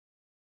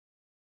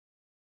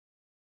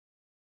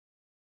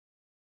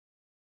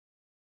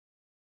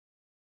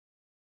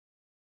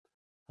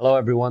Hello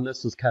everyone,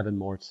 this is Kevin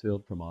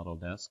Morsfield from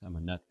Autodesk. I'm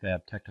a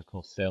Netfabb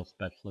technical sales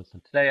specialist,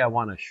 and today I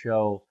want to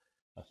show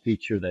a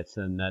feature that's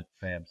in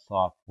Netfabb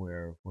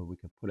software where we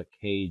can put a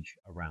cage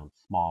around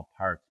small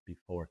parts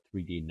before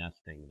 3D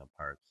nesting the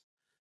parts.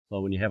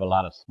 So when you have a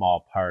lot of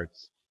small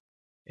parts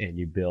and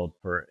you build,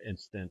 for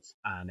instance,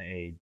 on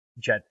a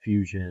Jet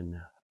Fusion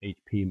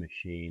HP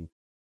machine,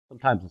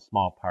 sometimes the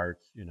small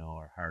parts,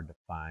 are hard to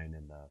find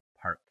in the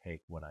part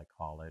cake, what I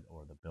call it,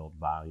 or the build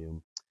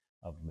volume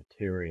of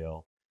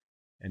material,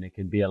 and it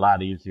can be a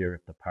lot easier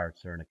if the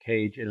parts are in a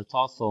cage. And it's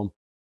also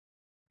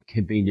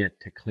convenient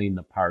to clean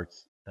the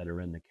parts that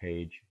are in the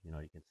cage. You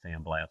can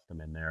sandblast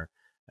them in there,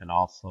 and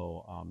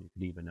also you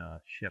can even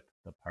ship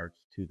the parts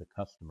to the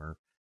customer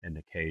in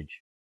the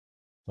cage.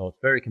 So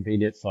it's very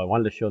convenient. So I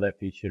wanted to show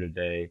that feature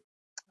today.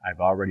 I've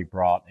already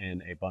brought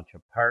in a bunch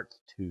of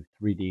parts to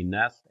 3D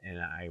Nest, and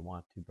I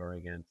want to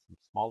bring in some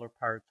smaller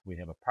parts. We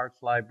have a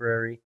parts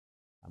library.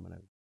 I'm going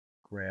to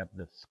grab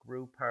the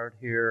screw part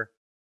here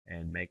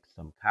and make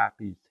some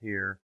copies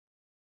here.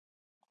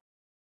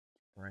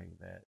 Bring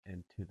that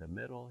into the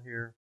middle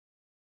here.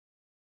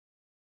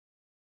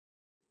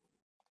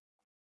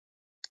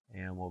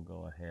 And we'll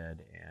go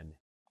ahead and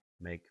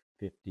make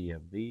 50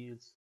 of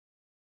these.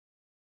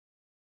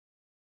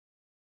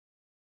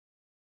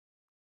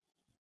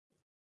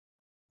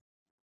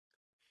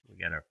 We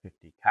got our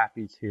 50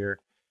 copies here.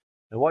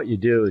 And what you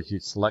do is you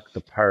select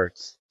the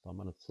parts. So I'm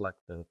going to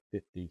select the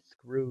 50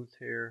 screws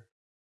here.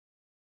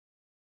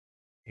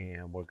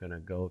 And we're going to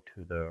go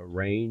to the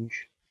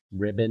range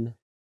ribbon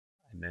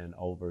and then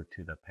over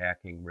to the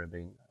packing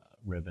ribbon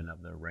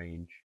of the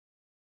range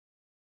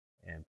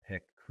and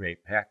pick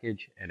create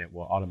package, and it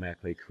will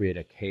automatically create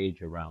a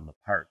cage around the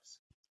parts.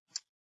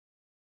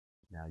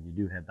 Now you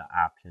do have the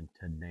option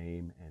to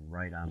name and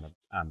write on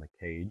the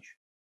cage.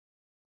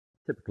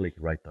 Typically you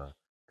can write the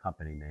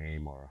company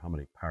name or how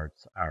many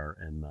parts are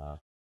in the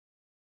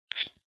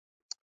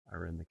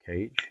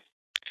cage.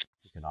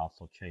 You can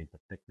also change the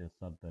thickness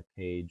of the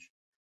cage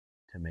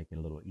to make it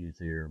a little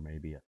easier,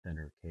 maybe a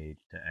thinner cage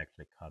to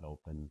actually cut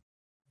open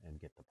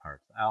and get the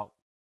parts out.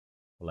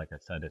 But like I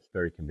said, it's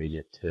very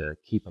convenient to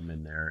keep them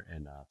in there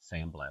and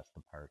sandblast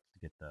the parts to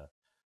get the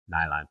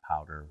nylon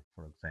powder,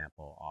 for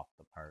example, off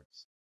the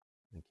parts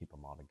and keep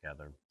them all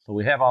together. So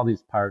we have all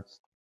these parts.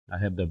 I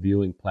have the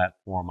viewing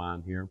platform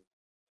on here.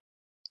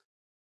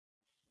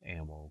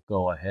 And we'll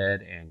go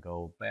ahead and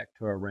go back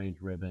to our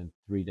range ribbon,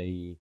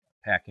 3D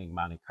packing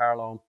Monte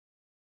Carlo.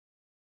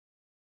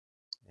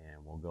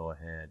 And we'll go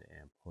ahead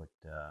and put,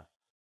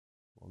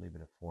 we'll leave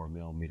it at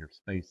 4mm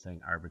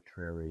spacing,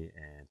 arbitrary,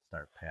 and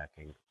start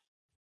packing.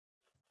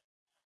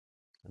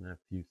 And in a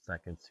few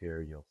seconds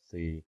here, you'll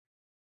see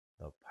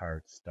the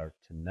parts start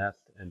to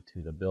nest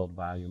into the build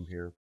volume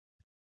here.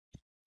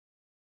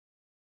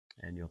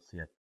 And you'll see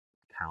a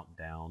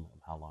countdown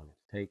of how long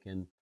it's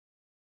taken.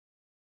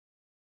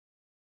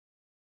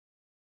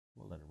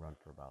 We'll let it run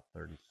for about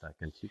 30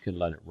 seconds. You can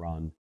let it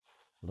run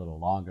a little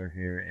longer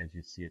here as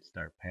you see it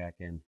start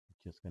packing.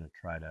 It's just going to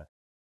try to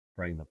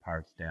bring the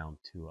parts down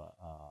to a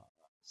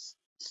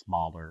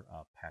smaller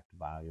packed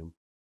volume.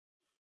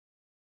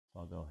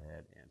 So I'll go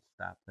ahead and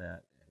stop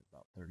that at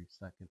about 30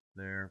 seconds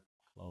there.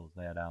 Close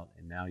that out,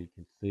 and now you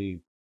can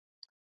see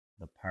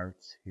the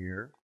parts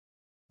here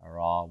are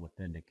all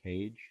within the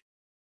cage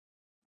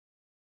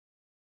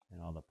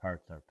and all the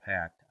parts are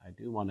packed. I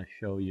do want to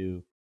show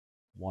you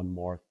one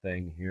more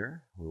thing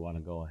here. We want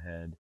to go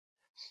ahead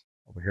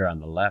over here on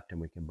the left, and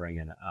we can bring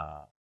in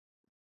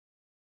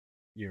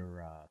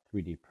your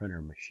 3D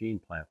printer machine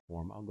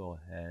platform. I'll go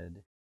ahead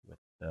with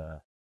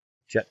the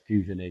Jet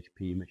Fusion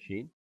HP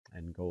machine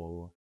and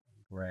go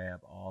grab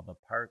all the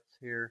parts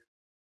here.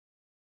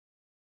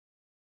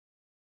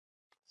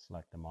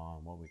 Select them all,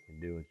 and what we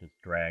can do is just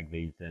drag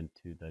these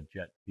into the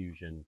Jet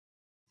Fusion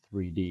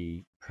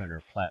 3D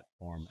printer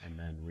platform and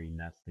then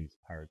re-nest these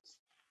parts.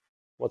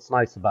 What's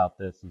nice about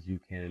this is you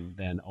can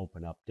then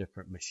open up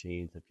different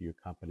machines. If your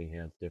company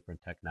has different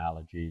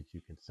technologies,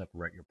 you can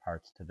separate your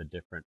parts to the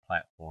different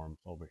platforms.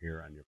 Over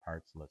here on your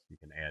parts list, you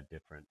can add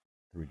different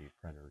 3D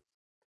printers.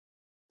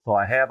 So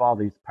I have all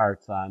these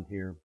parts on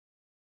here,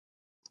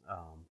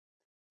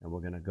 and we're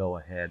going to go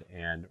ahead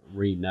and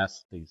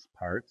re-nest these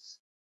parts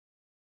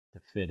to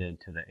fit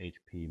into the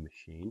HP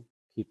machine.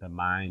 Keep in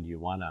mind you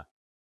want to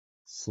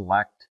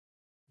select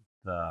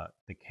the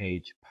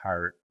cage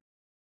part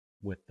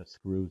with the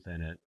screws in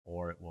it,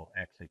 or it will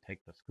actually take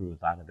the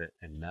screws out of it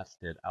and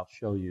nest it. I'll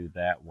show you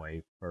that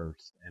way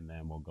first, and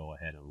then we'll go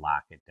ahead and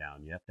lock it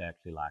down. You have to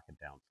actually lock it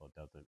down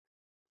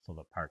so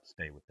the parts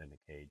stay within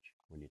the cage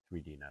when you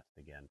 3D nest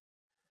again.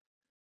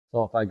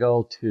 So if I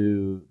go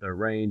to the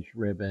range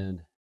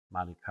ribbon,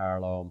 Monte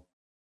Carlo,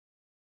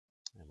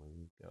 and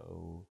we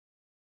go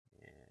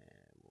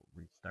and we'll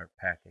restart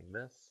packing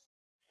this.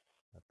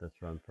 Let this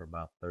run for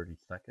about 30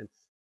 seconds.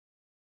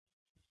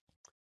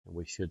 And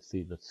we should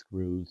see the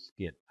screws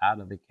get out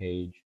of the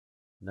cage.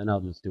 And then I'll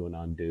just do an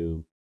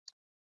undo,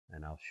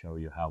 and I'll show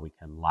you how we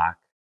can lock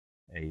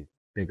a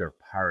bigger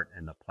part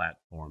in the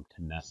platform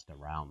to nest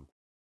around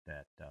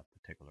that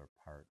particular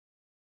part.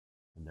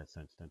 In this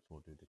instance,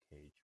 we'll do the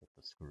cage with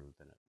the screws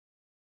in it.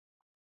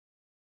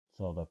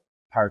 So the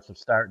parts are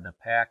starting to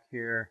pack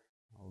here.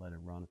 I'll let it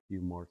run a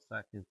few more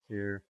seconds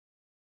here.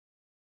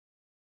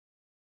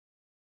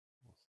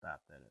 We'll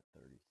stop that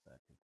at 30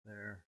 seconds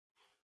there.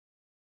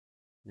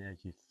 And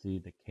as you see,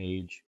 the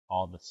cage,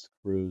 all the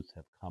screws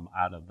have come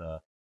out of the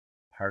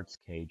parts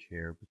cage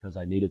here because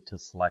I needed to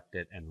select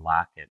it and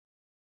lock it.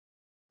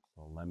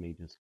 So let me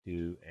just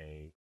do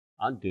a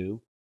undo,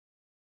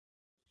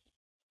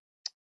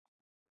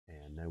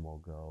 and then we'll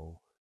go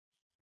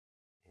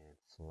and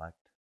select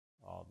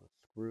all the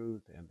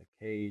screws and the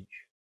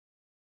cage.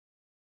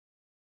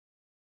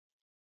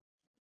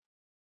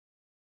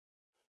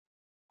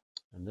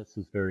 And this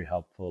is very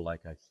helpful.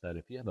 Like I said,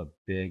 if you have a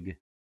big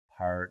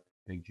part,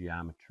 big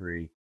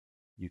geometry,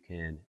 you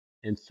can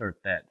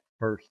insert that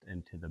first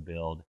into the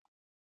build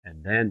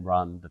and then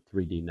run the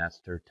 3D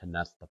nester to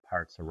nest the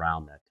parts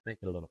around that to make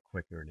it a little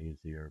quicker and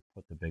easier.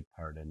 Put the big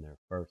part in there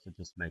first. It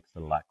just makes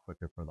it a lot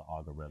quicker for the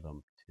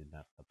algorithm to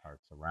nest the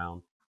parts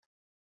around.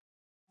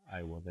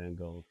 I will then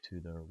go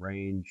to the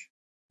range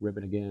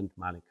ribbon again,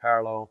 Monte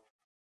Carlo,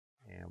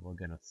 and we're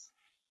going to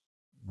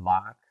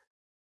lock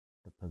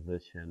the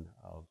position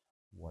of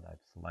what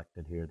I've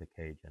selected here, the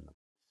cage and the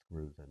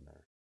screws in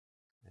there,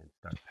 and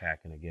start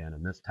packing again.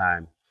 And this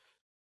time,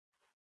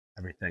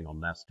 everything will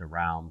nest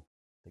around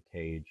the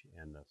cage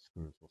and the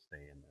screws will stay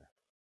in there.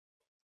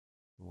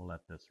 And we'll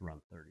let this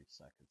run 30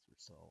 seconds or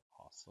so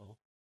also.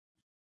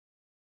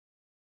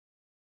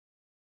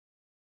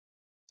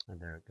 And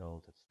there it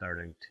goes. It's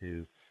starting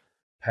to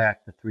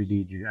pack the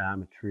 3D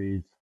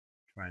geometries,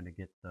 trying to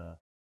get the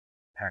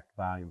packed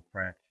volume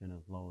fraction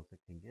as low as it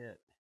can get.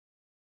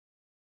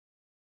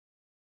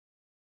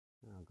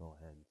 I'll go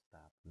ahead and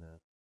stop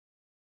this.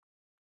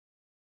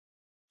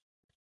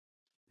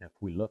 If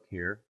we look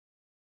here,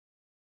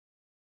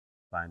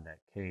 find that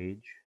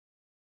cage,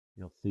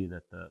 you'll see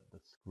that the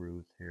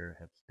screws here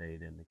have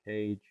stayed in the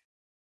cage.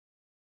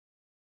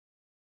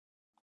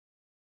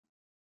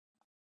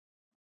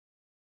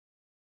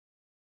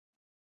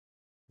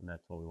 And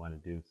that's what we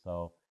want to do.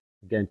 So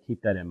again,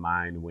 keep that in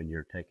mind when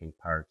you're taking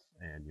parts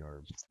and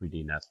you're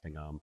 3D nesting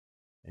them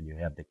and you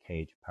have the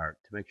cage part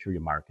to make sure you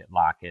mark it,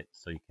 lock it,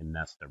 so you can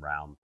nest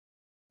around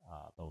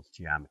those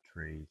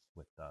geometries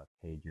with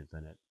cages in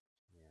it.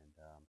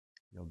 And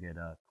you'll get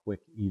a quick,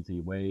 easy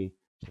way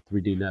to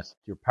 3D nest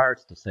your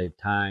parts to save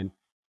time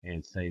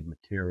and save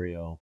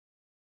material.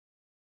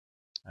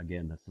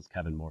 Again, this is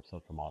Kevin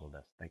Morso from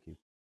Autodesk. Thank you.